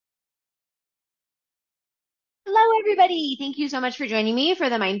everybody. Thank you so much for joining me for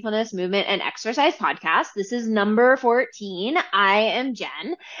the Mindfulness Movement and Exercise podcast. This is number 14. I am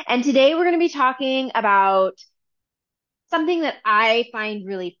Jen, and today we're going to be talking about something that I find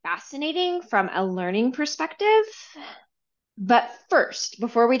really fascinating from a learning perspective. But first,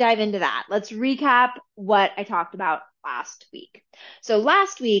 before we dive into that, let's recap what I talked about last week. So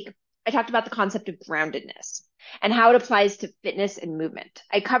last week, I talked about the concept of groundedness and how it applies to fitness and movement.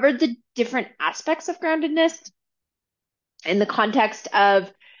 I covered the different aspects of groundedness in the context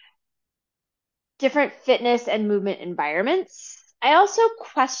of different fitness and movement environments. I also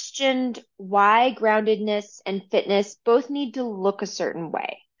questioned why groundedness and fitness both need to look a certain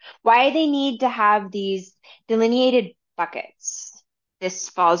way, why they need to have these delineated buckets. This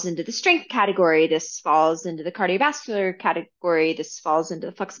falls into the strength category, this falls into the cardiovascular category, this falls into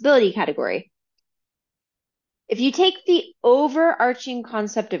the flexibility category. If you take the overarching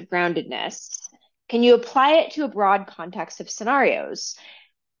concept of groundedness, can you apply it to a broad context of scenarios?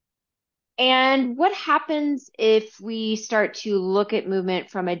 And what happens if we start to look at movement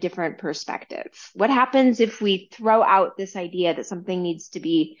from a different perspective? What happens if we throw out this idea that something needs to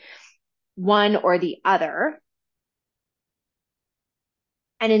be one or the other,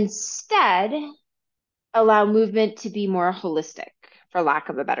 and instead allow movement to be more holistic, for lack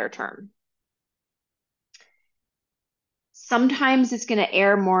of a better term? Sometimes it's going to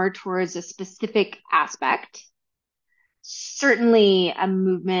err more towards a specific aspect. Certainly, a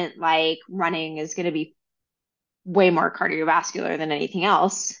movement like running is going to be way more cardiovascular than anything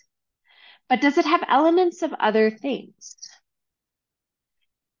else. But does it have elements of other things?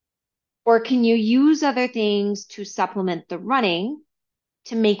 Or can you use other things to supplement the running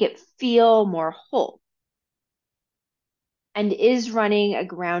to make it feel more whole? And is running a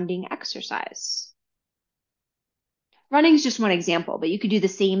grounding exercise? Running is just one example, but you could do the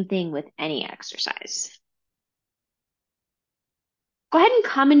same thing with any exercise. Go ahead and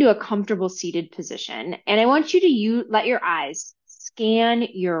come into a comfortable seated position, and I want you to let your eyes scan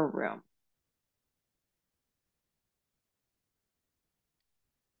your room.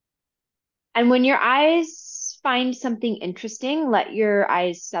 And when your eyes find something interesting, let your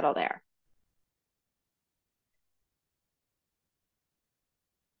eyes settle there.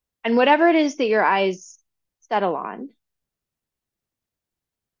 And whatever it is that your eyes settle on,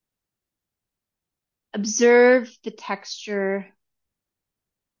 observe the texture,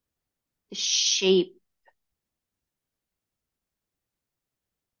 the shape,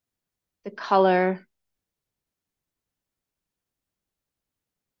 the color.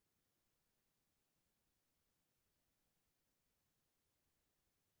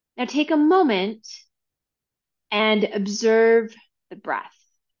 Now take a moment and observe the breath.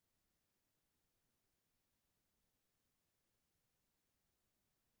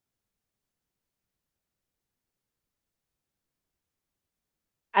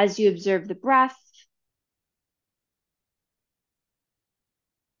 As you observe the breath,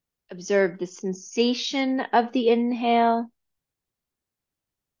 observe the sensation of the inhale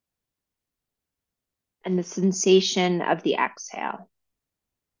and the sensation of the exhale.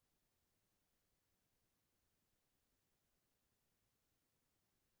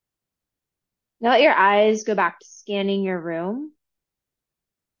 Now let your eyes go back to scanning your room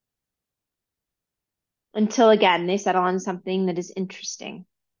until again they settle on something that is interesting.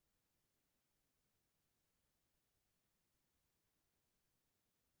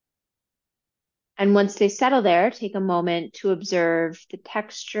 And once they settle there, take a moment to observe the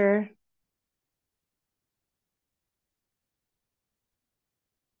texture,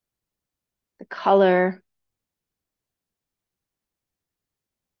 the color,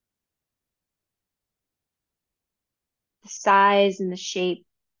 the size and the shape.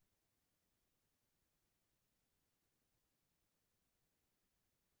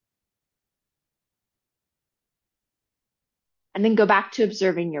 And then go back to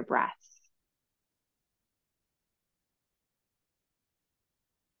observing your breath.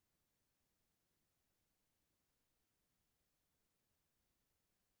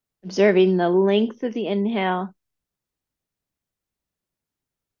 Observing the length of the inhale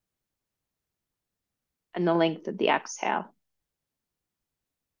and the length of the exhale.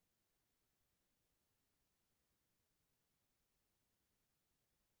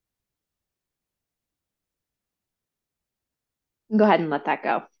 Go ahead and let that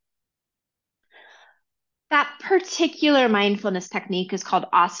go. That particular mindfulness technique is called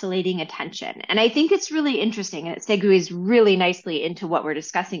oscillating attention. And I think it's really interesting and it segues really nicely into what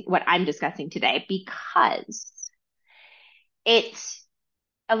I'm discussing today, because it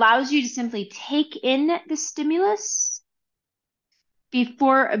allows you to simply take in the stimulus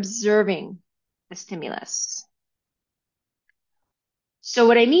before observing the stimulus. So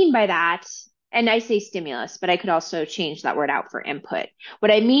what I mean by that, and I say stimulus, but I could also change that word out for input.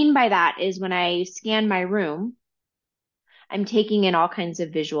 What I mean by that is when I scan my room, I'm taking in all kinds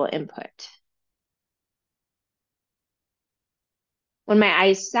of visual input. When my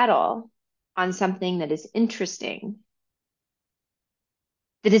eyes settle on something that is interesting,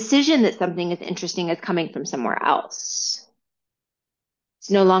 the decision that something is interesting is coming from somewhere else. It's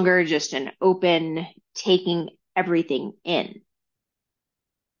no longer just an open taking everything in.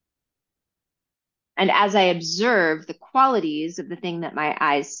 And as I observe the qualities of the thing that my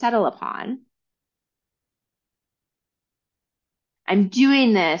eyes settle upon, I'm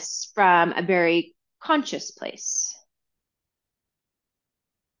doing this from a very conscious place.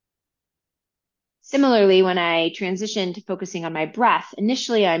 Similarly, when I transition to focusing on my breath,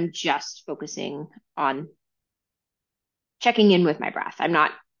 initially I'm just focusing on checking in with my breath. I'm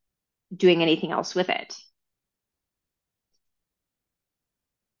not doing anything else with it.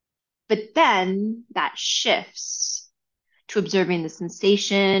 But then that shifts to observing the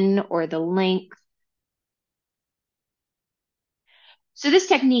sensation or the length. So this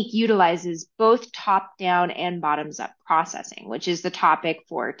technique utilizes both top-down and bottoms-up processing, which is the topic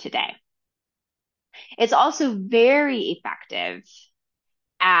for today. It's also very effective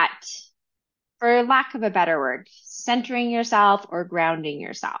at, for lack of a better word, centering yourself or grounding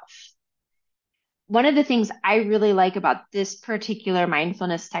yourself. One of the things I really like about this particular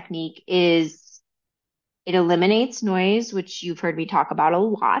mindfulness technique is it eliminates noise, which you've heard me talk about a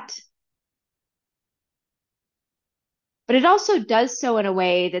lot. But it also does so in a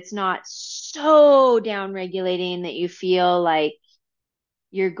way that's not so down-regulating that you feel like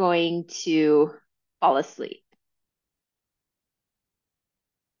you're going to fall asleep.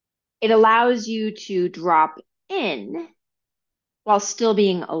 It allows you to drop in while still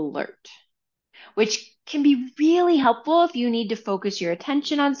being alert, which can be really helpful if you need to focus your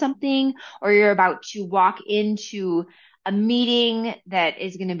attention on something or you're about to walk into a meeting that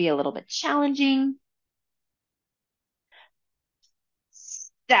is going to be a little bit challenging.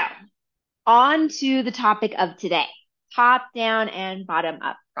 So, on to the topic of today, top down and bottom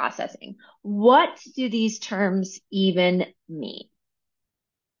up processing. What do these terms even mean?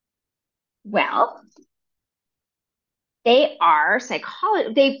 Well, they are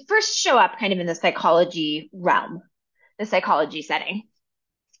psychology. They first show up kind of in the psychology realm, the psychology setting.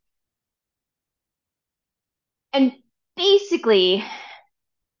 And basically,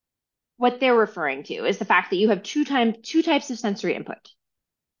 what they're referring to is the fact that you have two types of sensory input.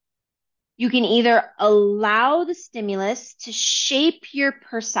 You can either allow the stimulus to shape your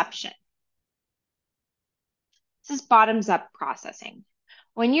perception. This is bottoms up processing.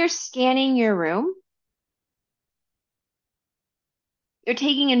 When you're scanning your room, you're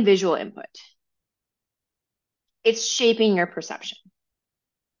taking in visual input. It's shaping your perception.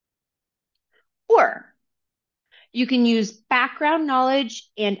 Or you can use background knowledge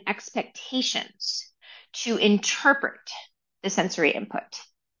and expectations to interpret the sensory input.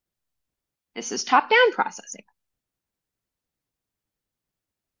 This is top-down processing.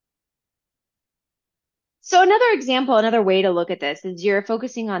 So another example, another way to look at this is you're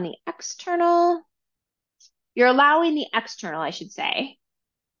focusing on the external. You're allowing the external, I should say,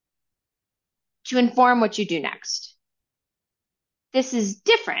 to inform what you do next. This is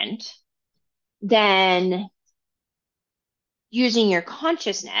different than using your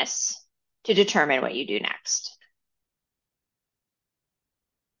consciousness to determine what you do next.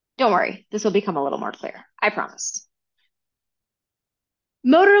 Don't worry, this will become a little more clear. I promise.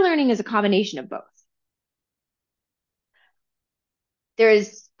 Motor learning is a combination of both. There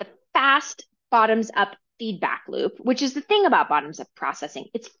is the fast bottoms up feedback loop, which is the thing about bottoms up processing.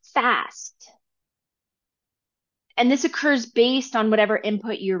 It's fast. And this occurs based on whatever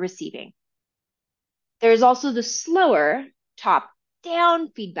input you're receiving. There's also the slower top down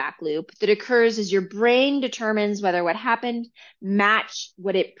feedback loop that occurs as your brain determines whether what happened matched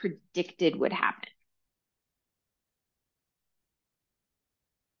what it predicted would happen.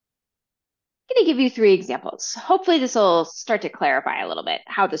 I'm going to give you 3 examples. Hopefully this will start to clarify a little bit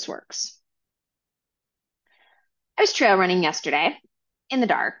how this works. I was trail running yesterday in the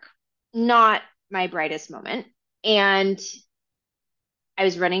dark, not my brightest moment, and I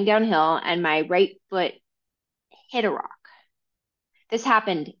was running downhill and my right foot hit a rock. This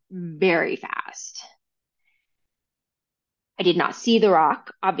happened very fast. I did not see the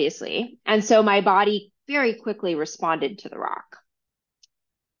rock, obviously, and so my body very quickly responded to the rock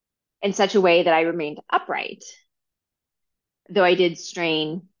in such a way that I remained upright, though I did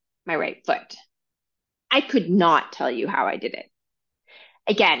strain my right foot. I could not tell you how I did it.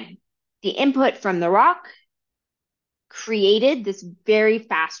 Again, the input from the rock created this very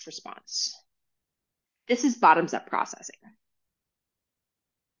fast response. This is bottoms up processing.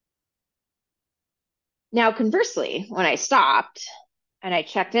 Now, conversely, when I stopped and I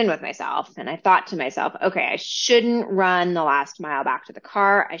checked in with myself and I thought to myself, okay, I shouldn't run the last mile back to the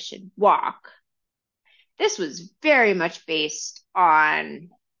car. I should walk. This was very much based on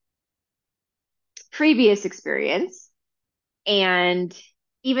previous experience. And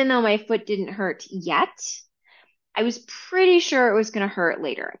even though my foot didn't hurt yet, I was pretty sure it was going to hurt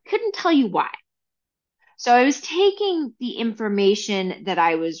later. I couldn't tell you why. So I was taking the information that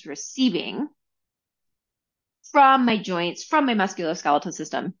I was receiving from my joints, from my musculoskeletal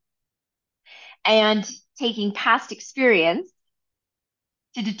system, and taking past experience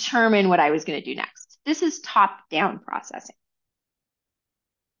to determine what I was going to do next. This is top-down processing.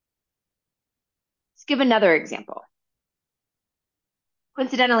 Let's give another example.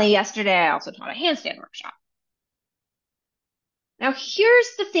 Coincidentally, yesterday I also taught a handstand workshop. Now,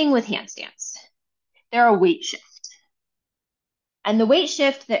 here's the thing with handstands. They're a weight shift. And the weight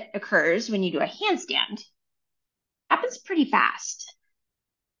shift that occurs when you do a handstand happens pretty fast.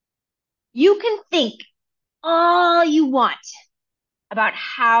 You can think all you want about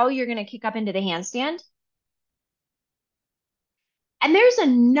how you're going to kick up into the handstand. And there's a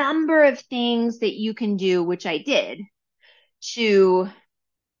number of things that you can do, which I did, to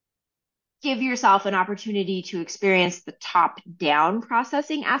give yourself an opportunity to experience the top-down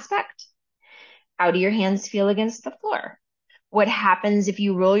processing aspect. How do your hands feel against the floor? What happens if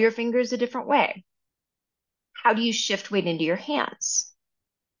you roll your fingers a different way? How do you shift weight into your hands?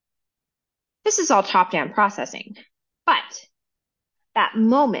 This is all top-down processing. But that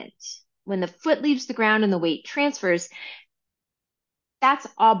moment when the foot leaves the ground and the weight transfers, that's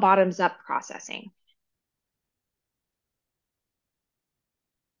all bottoms-up processing.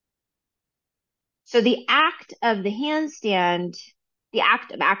 So the act of the handstand, the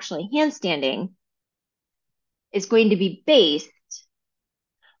act of actually handstanding, is going to be based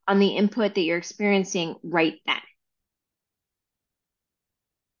on the input that you're experiencing right then.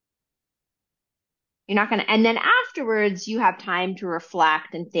 You're not going to, and then afterwards, you have time to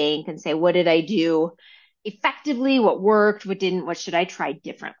reflect and think and say, what did I do effectively? What worked? What didn't? What should I try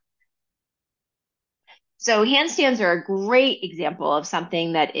differently? So handstands are a great example of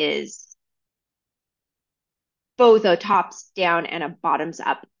something that is both a tops down and a bottoms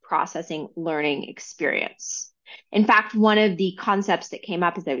up processing learning experience. In fact, one of the concepts that came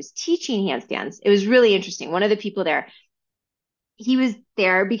up as I was teaching handstands, it was really interesting. One of the people there, he was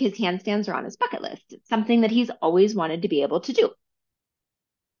there because handstands are on his bucket list. It's something that he's always wanted to be able to do.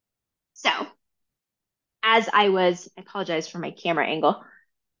 So as I apologize for my camera angle.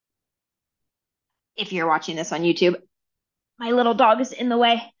 If you're watching this on YouTube, my little dog is in the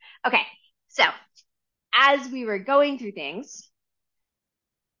way. Okay, so as we were going through things,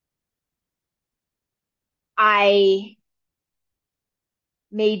 I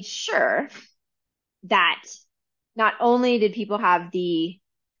made sure that not only did people have the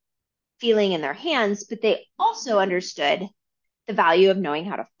feeling in their hands, but they also understood the value of knowing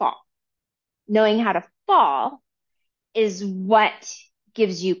how to fall. Knowing how to fall is what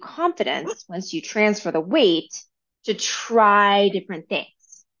gives you confidence once you transfer the weight to try different things.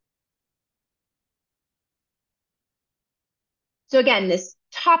 So again, this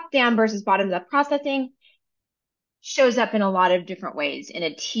top-down versus bottoms-up processing shows up in a lot of different ways in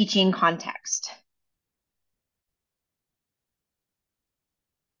a teaching context.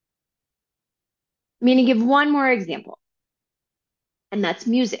 I'm going to give one more example, and that's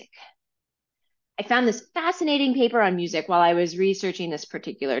music. I found this fascinating paper on music while I was researching this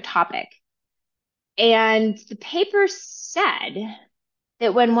particular topic. And the paper said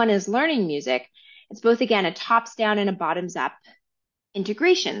that when one is learning music, it's both, again, a tops-down and a bottoms-up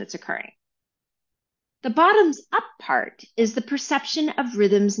integration that's occurring. The bottoms up part is the perception of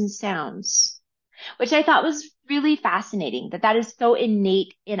rhythms and sounds, which I thought was really fascinating, that is so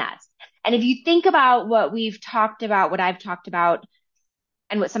innate in us. And if you think about what we've talked about, what I've talked about,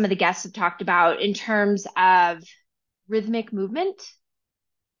 and what some of the guests have talked about in terms of rhythmic movement,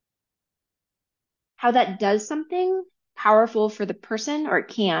 how that does something powerful for the person, or it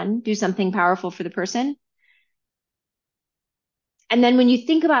can do something powerful for the person. And then when you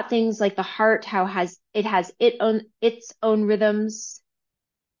think about things like the heart, how it has its own rhythms,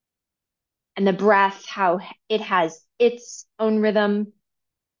 and the breath, how it has its own rhythm,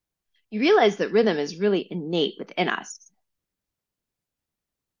 you realize that rhythm is really innate within us.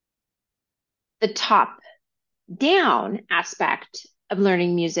 The top down aspect of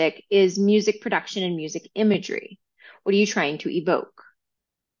learning music is music production and music imagery. What are you trying to evoke?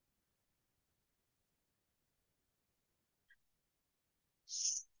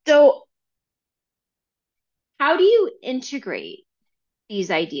 So, how do you integrate these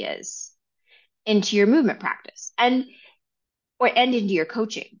ideas into your movement practice and into your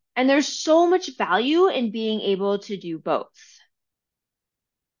coaching? And there's so much value in being able to do both.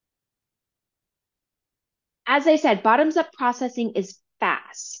 As I said, bottoms up processing is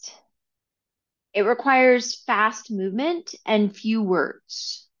fast. It requires fast movement and few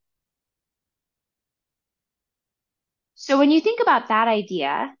words. So when you think about that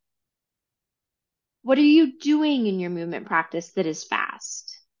idea, what are you doing in your movement practice that is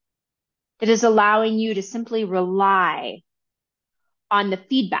fast? That is allowing you to simply rely on the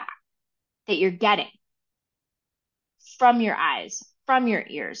feedback that you're getting from your eyes, from your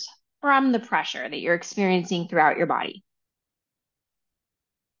ears, from the pressure that you're experiencing throughout your body.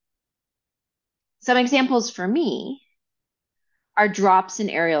 Some examples for me are drops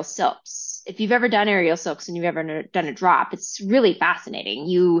and aerial silks. If you've ever done aerial silks and you've ever done a drop, it's really fascinating.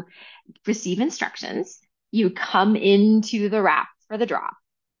 You receive instructions, you come into the wrap for the drop,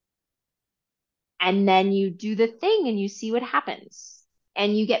 and then you do the thing and you see what happens.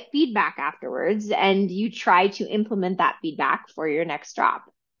 And you get feedback afterwards, and you try to implement that feedback for your next drop.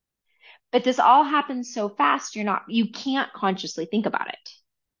 But this all happens so fast, you can't consciously think about it.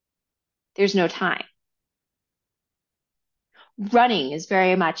 There's no time. Running is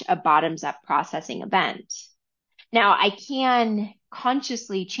very much a bottoms up processing event. Now, I can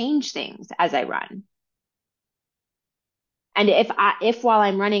consciously change things as I run. And if while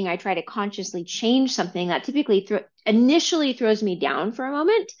I'm running, I try to consciously change something, that typically initially throws me down for a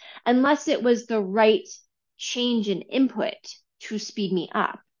moment, unless it was the right change in input to speed me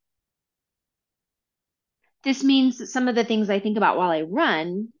up. This means that some of the things I think about while I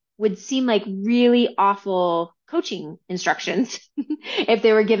run would seem like really awful coaching instructions if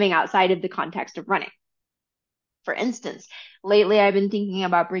they were giving outside of the context of running. For instance, lately I've been thinking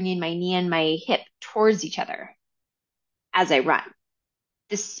about bringing my knee and my hip towards each other as I run.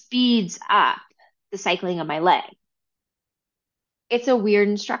 This speeds up the cycling of my leg. It's a weird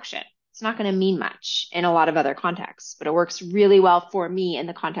instruction. It's not going to mean much in a lot of other contexts, but it works really well for me in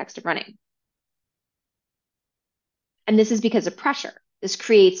the context of running. And this is because of pressure. This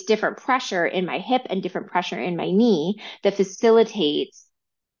creates different pressure in my hip and different pressure in my knee that facilitates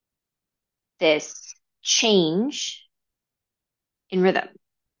this change in rhythm.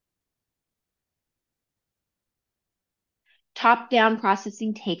 Top-down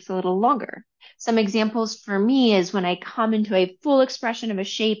processing takes a little longer. Some examples for me is when I come into a full expression of a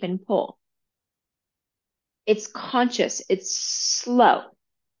shape and pull. It's conscious, it's slow.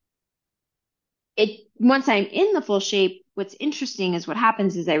 Once I'm in the full shape, what's interesting is what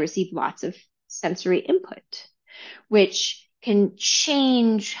happens is I receive lots of sensory input, which can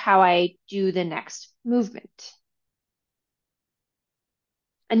change how I do the next movement.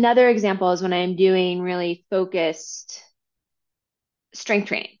 Another example is when I'm doing really focused strength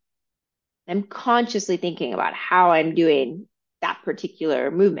training. I'm consciously thinking about how I'm doing that particular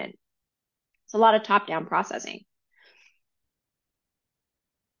movement. It's a lot of top-down processing.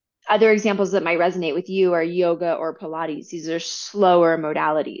 Other examples that might resonate with you are yoga or Pilates. These are slower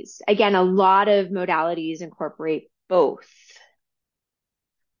modalities. Again, a lot of modalities incorporate both.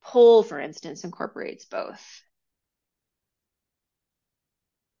 Pull, for instance, incorporates both.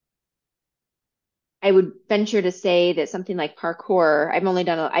 I would venture to say that something like parkour,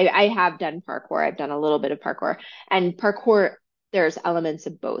 I have done parkour. I've done a little bit of parkour, and parkour, there's elements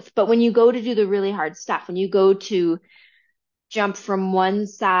of both. But when you go to do the really hard stuff, when you go to jump from one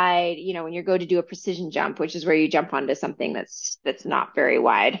side, when you go to do a precision jump, which is where you jump onto something that's not very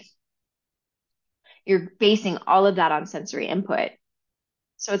wide, you're basing all of that on sensory input.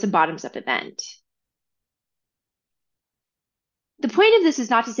 So it's a bottoms up event. The point of this is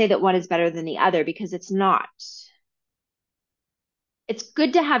not to say that one is better than the other, because it's not. It's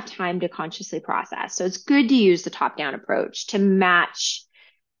good to have time to consciously process. So it's good to use the top-down approach to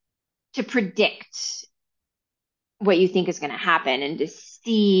predict what you think is going to happen and to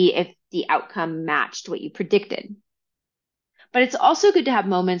see if the outcome matched what you predicted. But it's also good to have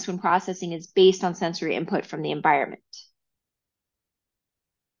moments when processing is based on sensory input from the environment.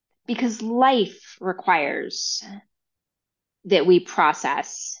 Because life requires that we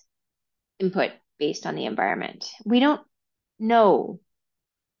process input based on the environment. We don't know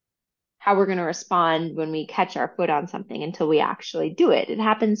how we're going to respond when we catch our foot on something until we actually do it. It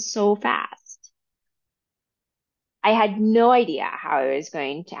happens so fast. I had no idea how I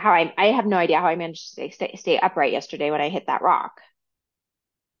have no idea how I managed to stay upright yesterday when I hit that rock.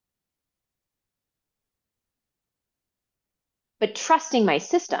 But trusting my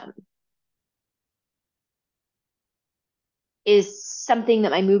system is something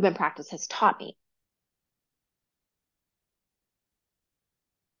that my movement practice has taught me.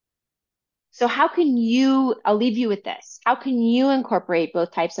 So how can you, I'll leave you with this. How can you incorporate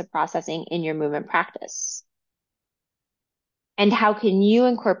both types of processing in your movement practice? And how can you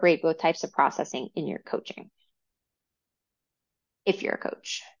incorporate both types of processing in your coaching, if you're a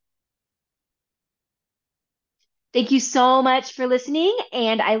coach? Thank you so much for listening,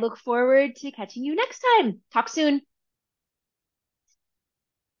 and I look forward to catching you next time. Talk soon.